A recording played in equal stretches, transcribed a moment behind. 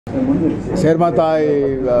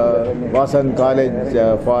Sermathai Vasan College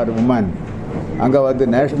for Women. அங்கே வந்து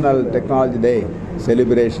national technology டே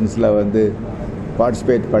செலிப்ரேஷன்ஸில் வந்து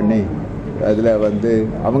பார்ட்டிசிபேட் பண்ணி அதில் வந்து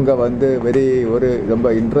அவங்க வந்து ரொம்ப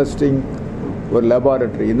இன்ட்ரெஸ்டிங் ஒரு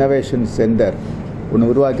லெபார்ட்டரி இன்னோவேஷன் சென்டர்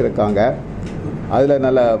ஒன்று உருவாக்கியிருக்காங்க. அதில்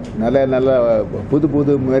நல்ல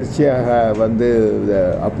புது முயற்சியாக வந்து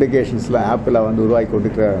அப்ளிகேஷன்ஸ்லாம் ஆப்பில் வந்து உருவாக்கி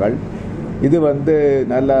கொண்டிருக்கிறார்கள். இது வந்து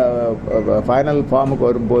நல்ல ஃபைனல் ஃபார்முக்கு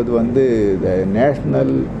வரும்போது வந்து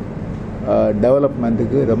நேஷ்னல்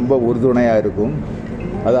டெவலப்மெண்ட்டுக்கு ரொம்ப உறுதுணையாக இருக்கும்.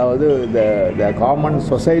 அதாவது த காமன்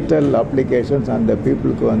சொசைட்டல் அப்ளிகேஷன்ஸ் அந்த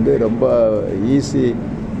பீப்புளுக்கு வந்து ரொம்ப easy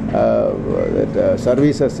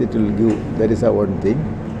services it will give. That is one thing.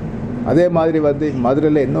 அதே மாதிரி வந்து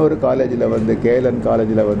மதுரையில் இன்னொரு காலேஜில் வந்து கேஎல்என்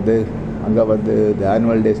காலேஜில் வந்து அங்கே வந்து இந்த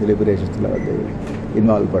ஆனுவல் டே செலிப்ரேஷன்ஸில் வந்து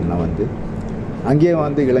இன்வால்வ் பண்ண வந்து அங்கேயும்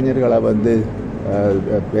வந்து இளைஞர்களை வந்து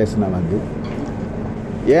பேசின வந்து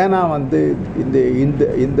ஏன்னா வந்து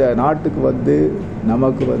இந்த நாட்டுக்கு வந்து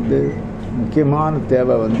நமக்கு வந்து முக்கியமான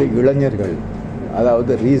தேவை வந்து இளைஞர்கள்.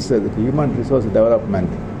 அதாவது ஹியூமன் ரிசோர்ஸ்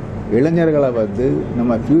டெவலப்மெண்ட். இளைஞர்களை வந்து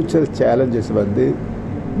நம்ம ஃப்யூச்சர் சேலஞ்சஸ் வந்து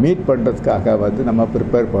மீட் பண்ணுறதுக்காக வந்து நம்ம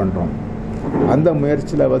ப்ரிப்பேர் பண்ணுறோம். அந்த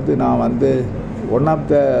முயற்சியில் வந்து நான் வந்து ஒன் ஆஃப்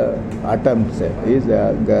த அட்டம்ப்ட்ஸ்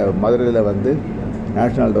இங்கே மதுரையில் வந்து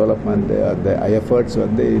நேஷ்னல் டெவலப்மெண்ட் அந்த எஃபர்ட்ஸ்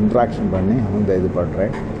வந்து இன்ட்ராக்ஷன் பண்ணி அவங்க இது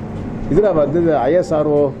பண்ணுறேன். இதில் வந்து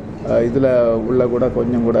ISRO இதில் உள்ள கூட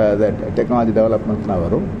கொஞ்சம் கூட டெக்னாலஜி டெவலப்மெண்ட்லாம்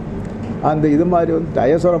வரும். அந்த இது மாதிரி வந்து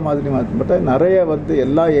ISRO மாதிரி மட்டும் நிறைய வந்து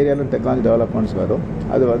எல்லா ஏரியாவிலும் டெக்னாலஜி டெவலப்மெண்ட்ஸ் வரும்.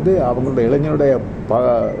 அது வந்து அவங்களுடைய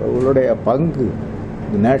இளைஞருடைய பங்கு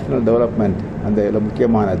நேஷ்னல் டெவலப்மெண்ட் அந்த இதில்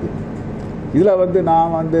முக்கியமானது. இதில் வந்து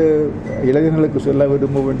நான் வந்து இளைஞர்களுக்கு சொல்ல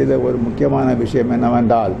விரும்ப வேண்டியது ஒரு முக்கியமான விஷயம்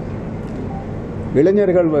என்னவென்றால்,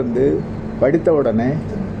 இளைஞர்கள் வந்து படித்த உடனே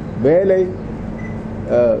வேலை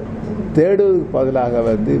தேடுவதற்கு பதிலாக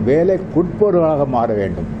வந்து வேலை கொடுப்பவர்களாக மாற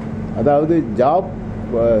வேண்டும். அதாவது ஜாப்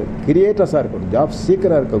கிரியேட்டர்ஸாக இருக்கணும், ஜாப்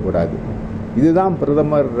சீக்கராக இருக்கக்கூடாது. இதுதான்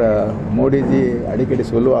பிரதமர் மோடிஜி அடிக்கடி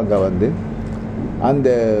சொல்லுவாங்க. வந்து அந்த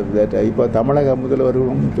இப்போ தமிழக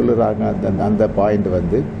முதல்வர்களும் சொல்லுறாங்க அந்த பாயிண்ட்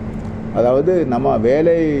வந்து, அதாவது நம்ம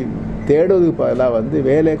வேலை தேடுவதற்கு பதிலாக வந்து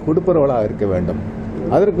வேலை கொடுப்பவர்களாக இருக்க வேண்டும்.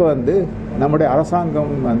 அதற்கு வந்து நம்முடைய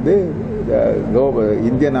அரசாங்கம் வந்து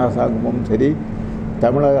இந்தியன் அரசாங்கமும் சரி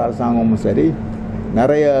தமிழக அரசாங்கமும் சரி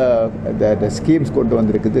நிறைய ஸ்கீம்ஸ் கொண்டு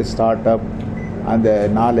வந்திருக்குது. ஸ்டார்ட் அப், அந்த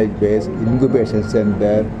knowledge base, incubation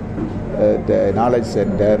centre, knowledge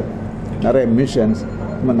centre, நிறைய மிஷன்ஸ்,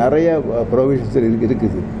 நிறைய ப்ரொவிஷன்ஸ்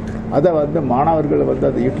இருக்குது. அதை வந்து மாணவர்கள் வந்து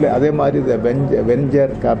அதை அதே மாதிரி இந்த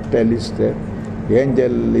வெஞ்சர் கேபிட்டலிஸ்ட்டு,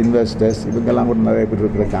 ஏஞ்சல் இன்வெஸ்டர்ஸ் இவங்கெல்லாம் கூட நிறைய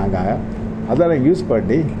பேர் இருக்காங்க. அதெல்லாம் யூஸ்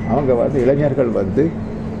பண்ணி அவங்க வந்து இளைஞர்கள் வந்து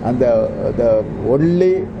அந்த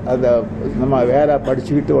ஒன்லி அந்த நம்ம வேலை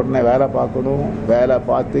படிச்சுக்கிட்டு உடனே வேலை பார்க்கணும், வேலை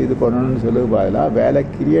பார்த்து இது பண்ணணும்னு சொல்லி பதிலாக வேலை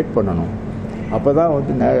கிரியேட் பண்ணணும். அப்போ தான்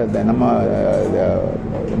வந்து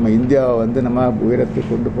நம்ம இந்தியாவை வந்து நம்ம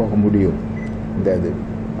உயரத்துக்கு கொண்டு போக முடியும். இந்த இது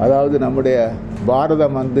அதாவது நம்முடைய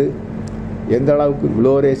பாரதம் வந்து எந்த அளவுக்கு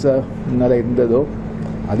குளோரியஸாக முன்னால் இருந்ததோ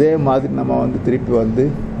அதே மாதிரி நம்ம வந்து திருப்பி வந்து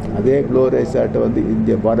அதே குளோரியஸாகிட்ட வந்து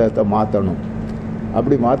இந்திய பாரதத்தை மாற்றணும்.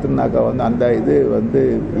 அப்படி மாற்றினாக்கா வந்து அந்த இது வந்து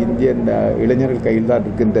இந்தியன் இளைஞர்கள் கையில் தான்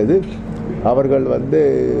இருக்கின்றது. அவர்கள் வந்து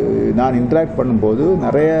நான் இன்ட்ராக்ட் பண்ணும்போது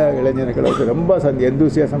நிறைய இளைஞர்கள் வந்து ரொம்ப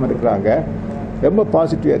எந்தூசியாசமாக இருக்கிறாங்க, ரொம்ப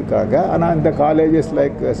பாசிட்டிவாக இருக்காங்க. ஆனால் இந்த காலேஜஸ்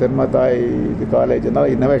லைக் செர்மதாய் இது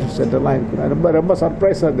காலேஜ்னால் இன்னோவேஷன் சென்டர்லாம் இருக்கு, ரொம்ப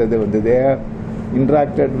சர்ப்ரைஸாக இருந்தது. வந்து they have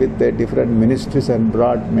interacted with different ministries and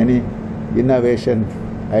brought many innovation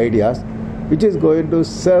ideas which is going to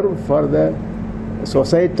serve for the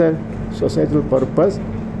societal purpose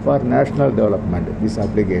for national development, these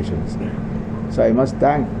applications. So I must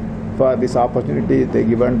thank for this opportunity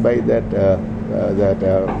given by the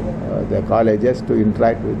colleges to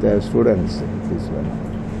interact with the students. This one.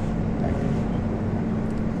 Thank you.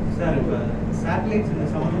 Sir, satellites in the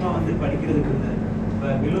summer வந்து படிக்கிறதுக்கு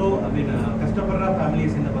below கஷ்டப்படுற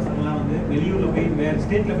families இந்த பசங்கலாம் வந்து வெளியூர்ல போய் வேற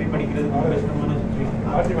ஸ்டேட்ல போய் படிக்கிறதுக்கு ரொம்ப கஷ்டமான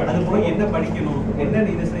சிச்சுவேஷன். அது போய் என்ன படிக்கணும், என்ன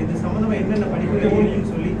இது சம்பந்தமா என்னென்ன படிக்கணும்னு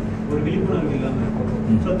சொல்லி ஒரு விழிப்புணர்வு இல்லாம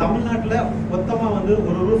ஸோ தமிழ்நாட்டில் மொத்தமாக வந்து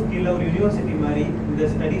ஒரு ரூஃப் கீழே ஒரு யூனிவர்சிட்டி மாதிரி இந்த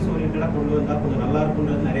ஸ்டடீஸ் ஓரியன்டாக கொண்டு வந்தால் கொஞ்சம் நல்லா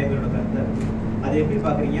இருக்குன்றது நிறைய பேரோட கருத்து. அதை எப்படி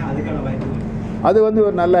பார்க்குறீங்க? அதுக்கான வாய்ப்பு அது வந்து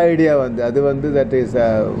ஒரு நல்ல ஐடியா வந்து அது வந்து தட் இஸ்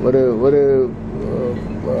ஒரு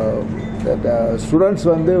ஸ்டூடெண்ட்ஸ்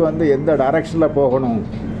வந்து எந்த டைரக்ஷனில் போகணும்,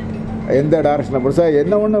 எந்த டைரக்ஷனில் போகணும். சார்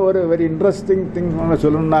என்ன ஒன்று ஒரு வெரி இன்ட்ரெஸ்டிங் திங்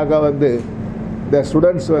சொல்லணுன்னாக்கா வந்து இந்த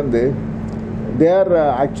ஸ்டூடெண்ட்ஸ் வந்து தேர்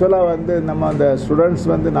ஆக்சுவலாக வந்து நம்ம அந்த ஸ்டூடெண்ட்ஸ்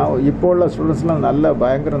வந்து நான் இப்போ உள்ள ஸ்டூடெண்ட்ஸ்லாம் நல்ல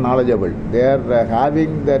பயங்கர knowledgeable. They are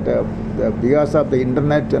having that because of the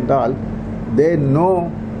internet and all they know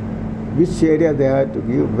which area they have to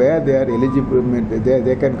give, where they are eligible,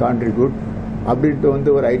 they can contribute அப்படின்ட்டு வந்து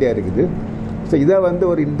ஒரு ஐடியா இருக்குது. ஸோ இதை வந்து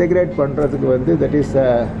ஒரு இன்டெகிரேட் பண்ணுறதுக்கு வந்து தட் இஸ்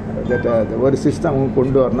ஒரு சிஸ்டம்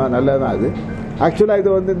கொண்டு வரணும். நல்லதான் அது. ஆக்சுவலாக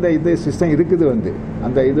இது வந்து இது சிஸ்டம் இருக்குது வந்து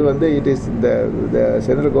அந்த இது வந்து இட் இஸ் இந்த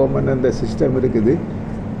சென்ட்ரல் கவர்மெண்ட் அந்த சிஸ்டம் இருக்குது.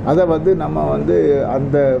 அதை வந்து நம்ம வந்து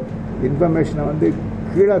அந்த இன்ஃபர்மேஷனை வந்து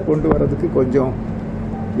கீழே கொண்டு வர்றதுக்கு கொஞ்சம்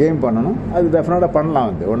எய்ம் பண்ணணும். அது டெஃபினட்டாக பண்ணலாம்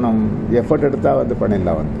வந்து ஒன்றும் எஃபர்ட் எடுத்தால் வந்து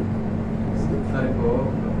பண்ணிடலாம் வந்து. சார் இப்போது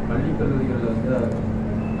பள்ளி கல்லூரிகளில் வந்து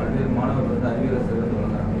பல்வேறு மாணவர்கள் வந்து அறிவியல் சிறந்து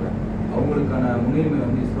வளர்ந்தாங்க, அவங்களுக்கான முன்னுரிமை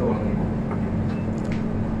வந்து ISRO வழங்கணும்.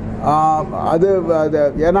 அது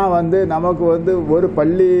ஏன்னா வந்து நமக்கு வந்து ஒரு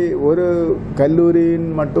பள்ளி ஒரு கல்லூரியின்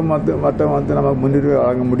மட்டும் வந்து நமக்கு முன்னுரிமை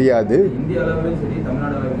வழங்க முடியாது. இந்திய அளவிலும் சரி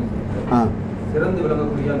தமிழ்நாடு அளவிலும் சரி சிறந்து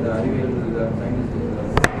விளங்கக்கூடிய அந்த அறிவியல் சயின்டிஸ்ட்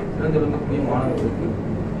சிறந்து விளங்கக்கூடிய மாணவர்களுக்கு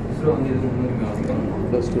ISRO வந்து இது முன்னுரிமை வழங்கணும்.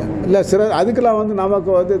 இல்லை அதுக்கெல்லாம் வந்து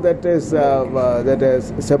நமக்கு வந்து தட் இஸ்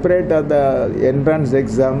செப்பரேட் அந்த என்ட்ரன்ஸ்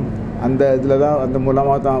எக்ஸாம் அந்த இதில் தான் அந்த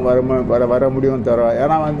மூலமாக தான் வர முடியும் தர.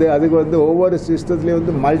 ஏன்னா வந்து அதுக்கு வந்து ஒவ்வொரு சிஸ்டத்துலேயும்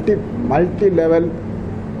வந்து மல்டி லெவல்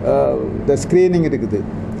இந்த ஸ்க்ரீனிங் இருக்குது.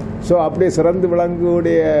 ஸோ அப்படியே சிறந்து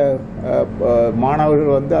விளங்கக்கூடிய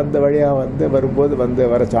மாணவர்கள் வந்து அந்த வழியாக வந்து வரும்போது வந்து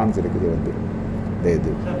வர சான்ஸ் இருக்குது வந்து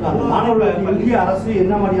இது. மாணவர்கள் மத்திய அரசு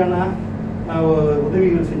என்ன மாதிரியான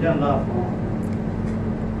உதவிகள் செஞ்சால்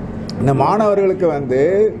இந்த மாணவர்களுக்கு வந்து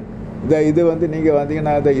இது வந்து நீங்கள்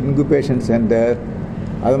வந்தீங்கன்னா இந்த இன்குபேஷன் சென்டர்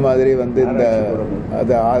அது மாதிரி வந்து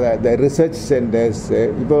இந்த ரிசர்ச் சென்டர்ஸ்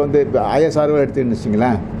இப்போ வந்து ISRO எடுத்துன்னு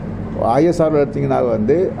வச்சிங்களேன். ISRO எடுத்திங்கன்னா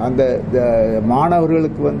வந்து அந்த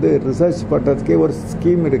மாணவர்களுக்கு வந்து ரிசர்ச் பண்ணுறதுக்கே ஒரு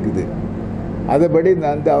ஸ்கீம் இருக்குது. அதுபடி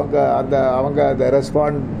அவங்க அந்த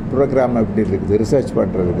ரெஸ்பாண்ட் ப்ரோக்ராம் எப்படி இருக்குது ரிசர்ச்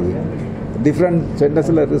பண்ணுறதுக்கு டிஃப்ரெண்ட்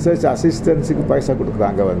சென்டர்ஸில் ரிசர்ச் அசிஸ்டன்ஸுக்கு பைசா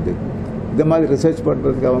கொடுக்குறாங்க வந்து இந்த மாதிரி ரிசர்ச்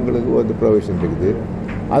பண்ணுறதுக்கு அவங்களுக்கு வந்து ப்ரொவிஷன் இருக்குது.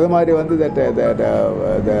 அது மாதிரி வந்து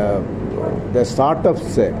இந்த ஸ்டார்ட்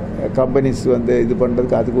அப்ஸ் கம்பெனிஸ் வந்து இது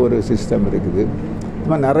பண்ணுறதுக்கு அதுக்கு ஒரு சிஸ்டம் இருக்குது. இது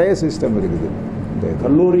மாதிரி நிறைய சிஸ்டம் இருக்குது. இந்த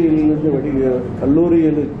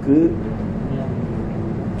கல்லூரிகளுக்கு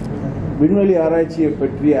விண்வெளி ஆராய்ச்சியை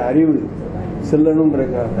பற்றிய அறிவு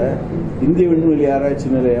செல்லணுன்றதுக்காக இந்திய விண்வெளி ஆராய்ச்சி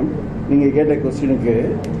நிலையம் நீங்கள் கேட்ட கொஸ்டினுக்கு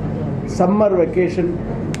summer vacation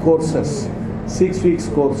courses 6 weeks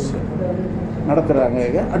course நடத்துகிறாங்க,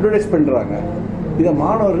 அட்வர்டைஸ் பண்ணுறாங்க. இதை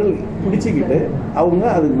மாணவர்கள் பிடிச்சிக்கிட்டு அவங்க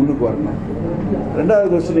அதுக்கு முன்னுக்கு வரணும். ரெண்டாவது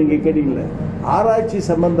கொஸ்டின் நீங்கள் கேட்டீங்களே, ஆராய்ச்சி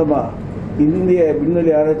சம்பந்தமாக இந்திய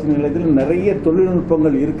விண்வெளி ஆராய்ச்சி நிலையத்தில் நிறைய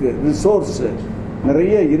தொழில்நுட்பங்கள் இருக்குது, ரிசோர்ஸ்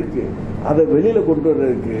நிறைய இருக்குது. அதை வெளியில் கொண்டு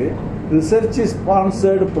வர்றதுக்கு ரிசர்ச்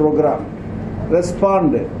ஸ்பான்சர்டு ப்ரோக்ராம்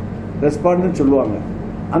ரெஸ்பாண்டுன்னு சொல்லுவாங்க.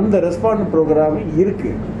 அந்த ரெஸ்பாண்ட் ப்ரோக்ராம்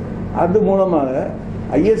இருக்குது. அது மூலமாக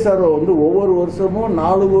ISRO வந்து ஒவ்வொரு வருஷமும்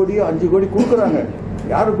 4 கோடியோ 5 கோடி கொடுக்குறாங்க.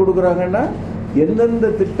 யார் கொடுக்குறாங்கன்னா எந்தெந்த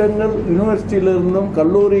திட்டங்கள் யூனிவர்சிட்டியிலிருந்தும்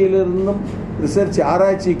கல்லூரியிலிருந்தும் ரிசர்ச்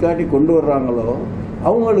ஆராய்ச்சிக்காண்டி கொண்டு வர்றாங்களோ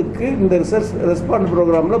அவங்களுக்கு இந்த ரிசர்ச் ரெஸ்பாண்ட்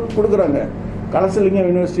ப்ரோக்ராமில் கொடுக்குறாங்க. கலசலிங்கம்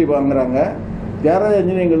யூனிவர்சிட்டி வாங்குறாங்க, தியாகராஜ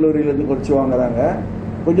இன்ஜினியரிங் கல்லூரியிலேருந்து குறைச்சி வாங்குறாங்க.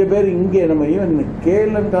 கொஞ்சம் பேர் இங்கே நம்ம ஈவன்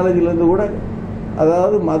KLN காலேஜிலேருந்து கூட,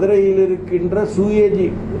 அதாவது மதுரையில் இருக்கின்ற சூயேஜி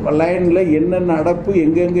லைனில் என்னென்ன அடப்பு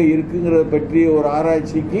எங்கெங்கே இருக்குங்கிறத பற்றிய ஒரு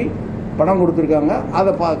ஆராய்ச்சிக்கு பணம் கொடுத்துருக்காங்க.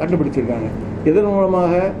 அதை கண்டுபிடிச்சிருக்காங்க. இதன்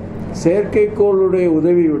மூலமாக செயற்கைக்கோளுடைய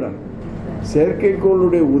உதவியுடன்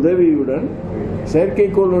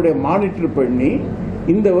மானிட்டர் பண்ணி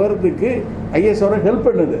இந்த வருடத்துக்கு ISRO ஹெல்ப்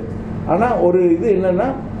பண்ணுது. ஆனால் ஒரு இது என்னென்னா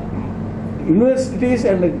யூனிவர்சிட்டிஸ்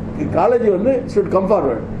அண்ட் காலேஜ் வந்து ஷுட் கம்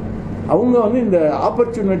ஃபார்வர்ட். அவங்க வந்து இந்த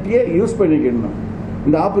ஆப்பர்ச்சுனிட்டியை யூஸ் பண்ணிக்கணும்.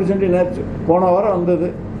 இந்த ஆப்பர்ச்சுனிட்டி போன வாரம் வந்தது.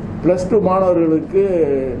 +2 மாணவர்களுக்கு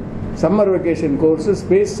சம்மர் வெக்கேஷன் கோர்ஸு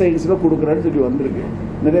ஸ்பேஸ் சயின்ஸில் கொடுக்குறான்னு சொல்லி வந்திருக்கு.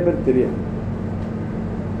 நிறைய பேர் தெரியாது.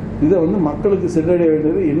 இதை வந்து மக்களுக்கு சென்றடைய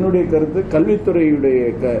வேண்டியது என்னுடைய கருத்து. கல்வித்துறையுடைய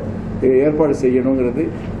ஏற்பாடு செய்யணுங்கிறது,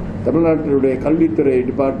 தமிழ்நாட்டினுடைய கல்வித்துறை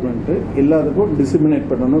டிபார்ட்மெண்ட்டு எல்லாத்துக்கும் டிசிமினேட்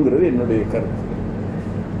பண்ணணுங்கிறது என்னுடைய கருத்து.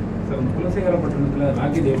 குலசேகரப்பட்டினத்தில்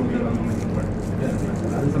ராக்கெட்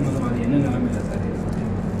அது சம்பந்தமாக என்ன நிலைமையில சார்?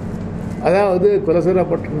 அதாவது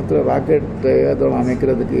குலசேகரப்பட்டினத்தில் ராக்கெட் ஏதோ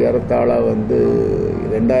அமைக்கிறதுக்கு ஏறத்தாழ வந்து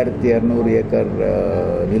 2200 ஏக்கர்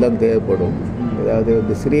நிலம் தேவைப்படும். அதாவது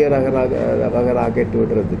வந்து சிறிய ரக ராக்கெட்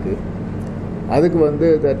விடுறதுக்கு அதுக்கு வந்து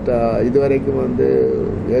இதுவரைக்கும் வந்து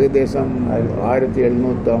ஏகதேசம்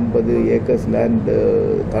 1750 ஏக்கர்ஸ் லேண்டு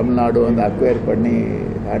தமிழ்நாடு வந்து அக்வயர் பண்ணி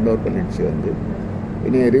ஹேண்ட் ஓவர் பண்ணிடுச்சு. வந்து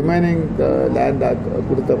இனி ரிமைனிங் லேண்ட்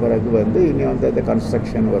கொடுத்த பிறகு வந்து இனி வந்து அந்த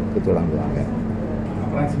கன்ஸ்ட்ரக்ஷன் ஒர்க்கு தொடங்குவாங்க.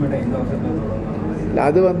 இல்லை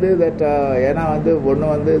அது வந்து ஏன்னா வந்து ஒன்று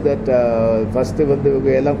வந்து ஃபஸ்ட்டு வந்து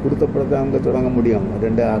எல்லாம் கொடுத்த பிறகு அவங்க தொடங்க முடியும்.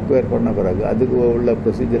 2 அக்வயர் பண்ண பிறகு அதுக்கு உள்ள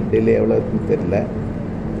ப்ரொசீஜர் டிலே எவ்வளோ இருக்குன்னு தெரியல.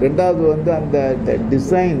 ரெண்டாவது வந்து அந்த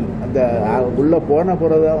டிசைன் அந்த உள்ளே போன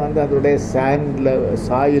பிறகு தான் வந்து அதோடைய சாண்டில்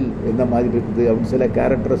சாயில் எந்த மாதிரி இருக்குது அப்படின்னு சில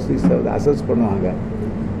கேரக்டரிஸ்டிக்ஸை வந்து அசஸ் பண்ணுவாங்க.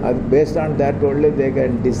 அது based on that only they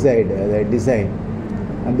can decide அந்த டிசைன்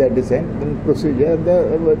அந்த டிசைன் தென் ப்ரொசீஜர் அந்த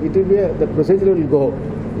it will be the procedure will go.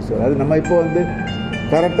 So அது நம்ம இப்போ வந்து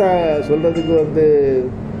கரெக்டாக சொல்கிறதுக்கு வந்து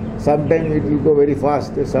sometime it will go very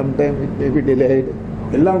fast, sometime it may be delayed.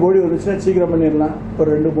 எல்லாம் கோடி வந்துச்சுன்னா சீக்கிரம் பண்ணிடலாம், ஒரு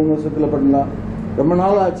 2-3 வருஷத்தில் பண்ணலாம். ரொம்ப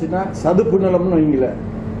நாள் ஆச்சுன்னா சதுப்பு நிலம்னு வைங்கள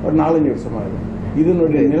ஒரு 4-5 வருஷம் ஆகும்.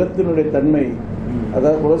 இதனுடைய நிலத்தினுடைய தன்மை,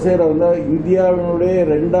 அதாவது குலசேகர வந்து இந்தியாவினுடைய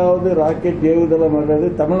 2வது ராக்கெட் ஏவுதளம் வர்றது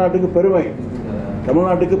தமிழ்நாட்டுக்கு பெருமை,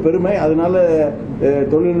 தமிழ்நாட்டுக்கு பெருமை. அதனால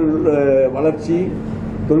தொழில் வளர்ச்சி,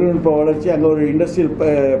 தொழில்நுட்ப வளர்ச்சி, அங்கே ஒரு இண்டஸ்ட்ரியல்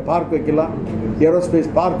பார்க் வைக்கலாம், ஏரோஸ்பேஸ்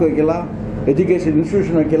பார்க் வைக்கலாம், எஜுகேஷன்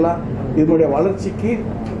இன்ஸ்டிடியூஷன் வைக்கலாம். இதனுடைய வளர்ச்சிக்கு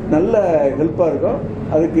நல்ல ஹெல்ப்பாக இருக்கும்.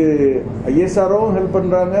 அதுக்கு ஐஎஸ்ஆர்ஓவும் ஹெல்ப்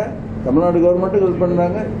பண்ணுறாங்க, தமிழ்நாடு கவர்மெண்ட்டும் ஹெல்ப்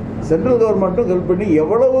பண்ணுறாங்க, சென்ட்ரல் கவர்மெண்ட்டும் ஹெல்ப் பண்ணி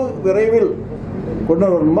எவ்வளவு விரைவில் கொண்டு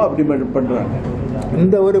வரணுமோ அப்படி பண்ணுறாங்க.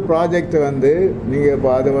 இந்த ஒரு ப்ராஜெக்ட் வந்து நீங்கள் இப்போ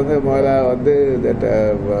அது வந்து முதல்ல வந்து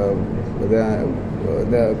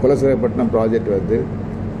இந்த குலசேகரப்பட்டினம் ப்ராஜெக்ட் வந்து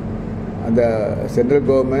அந்த central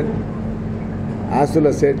government as well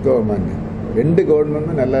as state government 2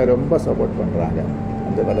 கவர்மெண்ட்டும் நல்லா ரொம்ப சப்போர்ட் பண்ணுறாங்க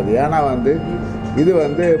அந்த வர்றது. ஏன்னா வந்து இது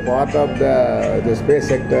வந்து part of the space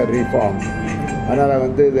sector reform. அதனால்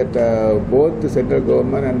வந்து that both central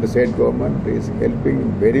government and state government is helping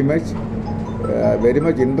very much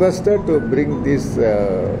interested to bring this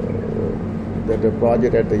that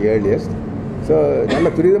project at the earliest. So நல்ல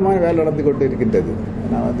துரிதமான வேலை நடந்து கொண்டு இருக்கின்றது.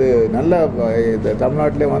 நான் வந்து நல்ல இந்த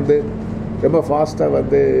தமிழ்நாட்டிலே வந்து ரொம்ப ஃபாஸ்ட்டாக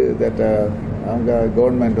வந்து தட் அவங்க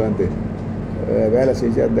கவர்மெண்ட் வந்து வேலை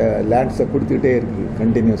செஞ்சு அந்த லேண்ட்ஸை கொடுத்துக்கிட்டே இருக்குது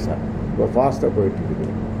கண்டினியூஸாக. இப்போ ஃபாஸ்ட்டாக போயிட்டு இருக்குது.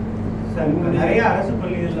 சார் இப்போ நிறைய அரசு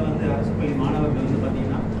பள்ளிகளில் வந்து அரசு பள்ளி மாணவர்கள் வந்து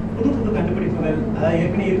பார்த்தீங்கன்னா புது கண்டுபிடிப்புகள், அதாவது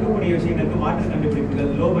ஏற்கனவே இருக்கக்கூடிய விஷயங்களுக்கு மாற்று கண்டுபிடிப்புகள்,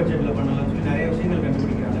 லோ பட்ஜெட்டில் பண்ணலாம்னு சொல்லி நிறைய விஷயங்கள்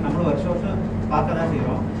கண்டுபிடிக்கிறாங்க. நம்மளும் வருஷம் பார்க்க தான்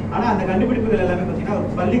செய்கிறோம். ஆனால் அந்த கண்டுபிடிப்புகள் எல்லாமே பார்த்தீங்கன்னா ஒரு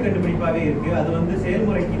பள்ளி கண்டுபிடிப்பாகவே இருக்குது. அது வந்து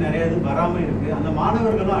செயல்முறைக்கு நிறைய இது வராமல் இருக்குது. அந்த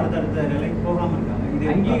மாணவர்களும் அடுத்தடுத்த நிலைக்கு போகாமல் இருக்காங்க. இது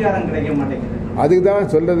அங்கீகாரம் கிடைக்க மாட்டேங்குது. அதுக்கு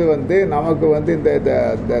தான் சொல்கிறது வந்து நமக்கு வந்து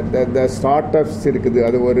இந்த ஸ்டார்ட் அப்ஸ் இருக்குது,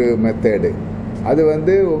 அது ஒரு மெத்தேடு. அது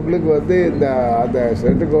வந்து உங்களுக்கு வந்து அந்த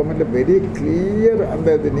சென்ட்ரல் கவர்மெண்ட்டில் வெரி கிளியர்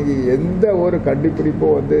அந்த நீங்கள் எந்த ஒரு கண்டுபிடிப்போ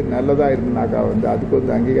வந்து நல்லதாக இருந்தனாக்கா வந்து அதுக்கு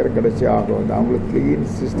வந்து அங்கீகாரம் கிடைச்சி ஆகும். வந்து அவங்களுக்கு க்ளீன்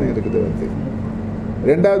சிஸ்டம் இருக்குது வந்து.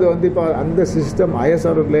 ரெண்டாவது வந்து இப்போ அந்த சிஸ்டம்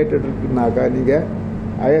ஐஎஸ்ஆர் ரிலேட்டட் இருக்குனாக்கா நீங்கள்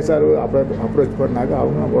ஐஎஸ்ஆர் அப்ரோச் பண்ணாக்கா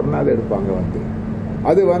அவங்க ஒரு நாள் எடுப்பாங்க வந்து.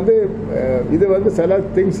 அது வந்து இது வந்து சில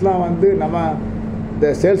திங்ஸ்லாம் வந்து நம்ம இந்த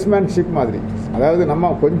சேல்ஸ்மேன்ஷிப் மாதிரி, அதாவது நம்ம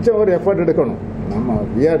கொஞ்சம் ஒரு எஃபர்ட் எடுக்கணும். நம்ம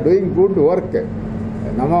we are doing good work,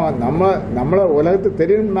 நம்மளை உலகத்துக்கு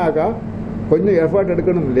தெரியணும்னாக்கா கொஞ்சம் எஃபர்ட்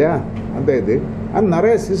எடுக்கணும் இல்லையா அந்த இது. ஆனால்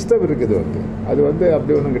நிறைய சிஸ்டம் இருக்குது வந்து. அது வந்து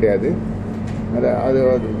அப்படி ஒன்றும் கிடையாது. அது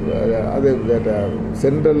அது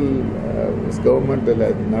சென்ட்ரல் கவர்மெண்ட்டில்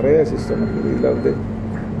நிறைய சிஸ்டம் இருக்குது. இதில் வந்து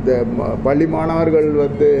இந்த பள்ளி மாணவர்கள்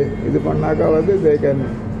வந்து இது பண்ணாக்கா வந்து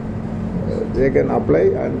they can apply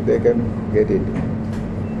and they can get it.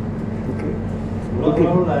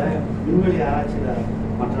 விண்வெளி ஆராய்ச்சியில்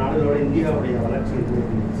மற்ற நாடுகளோட இந்தியாவுடைய வளர்ச்சி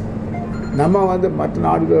நம்ம வந்து மற்ற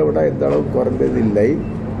நாடுகளை விட எந்த அளவுக்கு குறைந்தது இல்லை.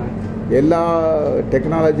 எல்லா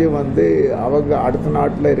டெக்னாலஜியும் வந்து அவங்க அடுத்த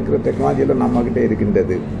நாட்டில் இருக்கிற டெக்னாலஜியில் நம்மக்கிட்ட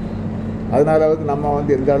இருக்கின்றது. அதனால் வந்து நம்ம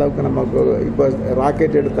வந்து எந்த அளவுக்கு நமக்கு இப்போ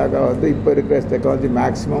ராக்கெட் எடுத்தாக்கா வந்து இப்போ இருக்கிற டெக்னாலஜி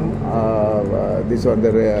மேக்ஸிமம் திஸ்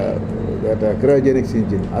வந்து கிரையோஜெனிக்ஸ்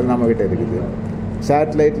இன்ஜின் அது நம்மக்கிட்ட இருக்குது.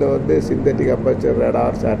 சேட்டலைட்டில் வந்து சிந்தட்டிக் அப்பர்ச்சர்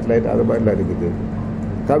ரேடார் சேட்டலைட் அது மாதிரிலாம் இருக்குது.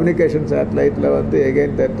 கம்யூனிகேஷன் சேட்டலைட்டில் வந்து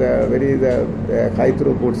again that very high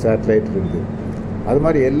throughput satellite இருக்குது. அது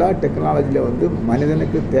மாதிரி எல்லா டெக்னாலஜியில் வந்து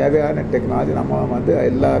மனிதனுக்கு தேவையான டெக்னாலஜி நம்ம வந்து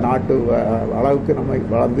எல்லா நாட்டு அளவுக்கு நம்ம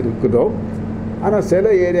வளர்ந்து இருக்கிறோம். ஆனால் சில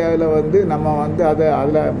ஏரியாவில் வந்து நம்ம வந்து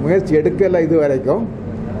அதில் முயற்சி எடுக்கலை இது வரைக்கும்.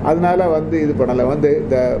 அதனால் வந்து இது பண்ணலை. வந்து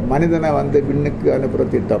இந்த மனிதனை வந்து விண்ணுக்கு அனுப்புகிற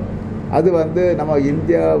திட்டம் அது வந்து நம்ம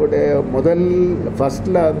இந்தியாவுடைய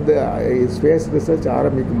ஃபஸ்ட்டில் வந்து ஸ்பேஸ் ரிசர்ச்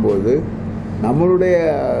ஆரம்பிக்கும்போது நம்மளுடைய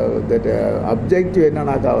அப்ஜெக்டிவ்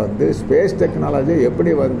என்னன்னாக்கா வந்து ஸ்பேஸ் டெக்னாலஜி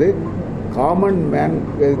எப்படி வந்து காமன்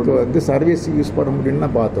மேனுக்கு வந்து சர்வீஸ் யூஸ் பண்ண முடியும்னு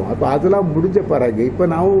தான் பார்த்தோம். அப்போ அதெல்லாம் முடிஞ்ச பிறகு இப்போ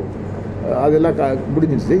நான் அதெல்லாம்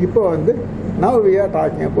முடிஞ்சிடுச்சு. இப்போ வந்து now we are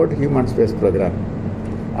talking about human space program.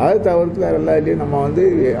 அது தவிர்த்து வேறு எல்லா இல்லையும் நம்ம வந்து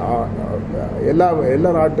எல்லா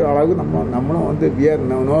நாட்டு அளவுக்கு நம்மளும் வந்து we are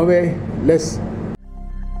no way less